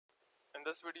In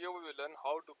this video, we will learn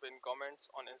how to pin comments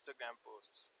on Instagram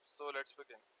posts. So let's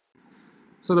begin.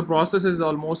 So the process is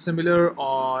almost similar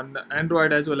on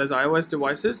Android as well as iOS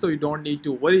devices, so you don't need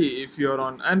to worry if you're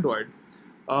on Android.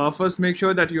 First, make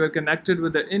sure that you are connected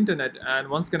with the internet, and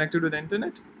once connected with the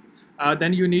internet,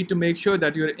 then you need to make sure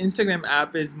that your Instagram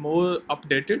app is more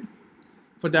updated.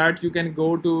 For that, you can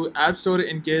go to App Store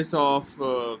in case of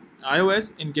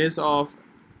iOS. In case of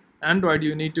Android,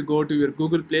 you need to go to your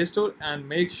Google Play Store and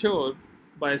make sure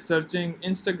by searching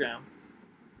Instagram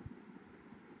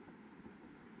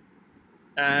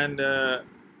and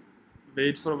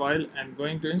wait for a while and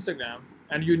going to Instagram,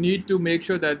 and you need to make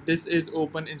sure that this is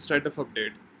open instead of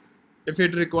update. If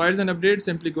it requires an update,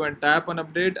 simply go and tap on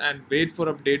update and wait for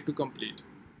update to complete.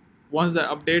 Once the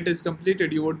update is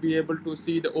completed, you would be able to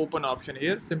see the open option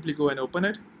here. Simply go and open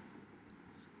it.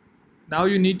 Now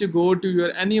you need to go to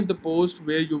your any of the posts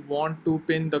where you want to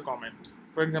pin the comment.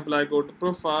 For example, I go to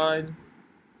profile,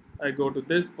 I go to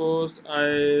this post,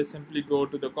 I simply go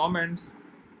to the comments.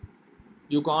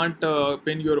 You can't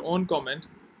pin your own comment.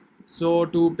 So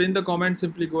to pin the comment,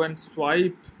 simply go and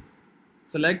swipe,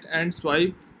 select and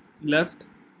swipe left,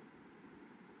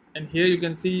 and here you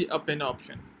can see a pin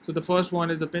option. So the first one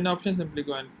is a pin option. Simply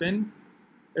go and pin.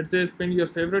 It says pin your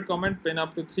favorite comment, pin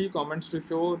up to 3 comments to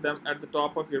show them at the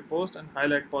top of your post and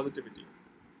highlight positivity.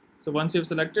 So once you've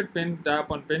selected pin, tap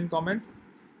on pin comment,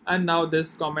 and now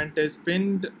this comment is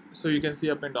pinned, so you can see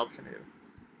a pinned option here.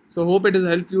 So hope it has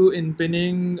helped you in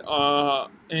pinning.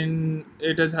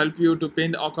 It has helped you to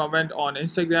pin a comment on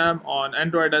Instagram, on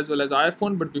Android as well as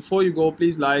iPhone. But before you go,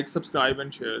 please like, subscribe,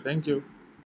 and share. Thank you.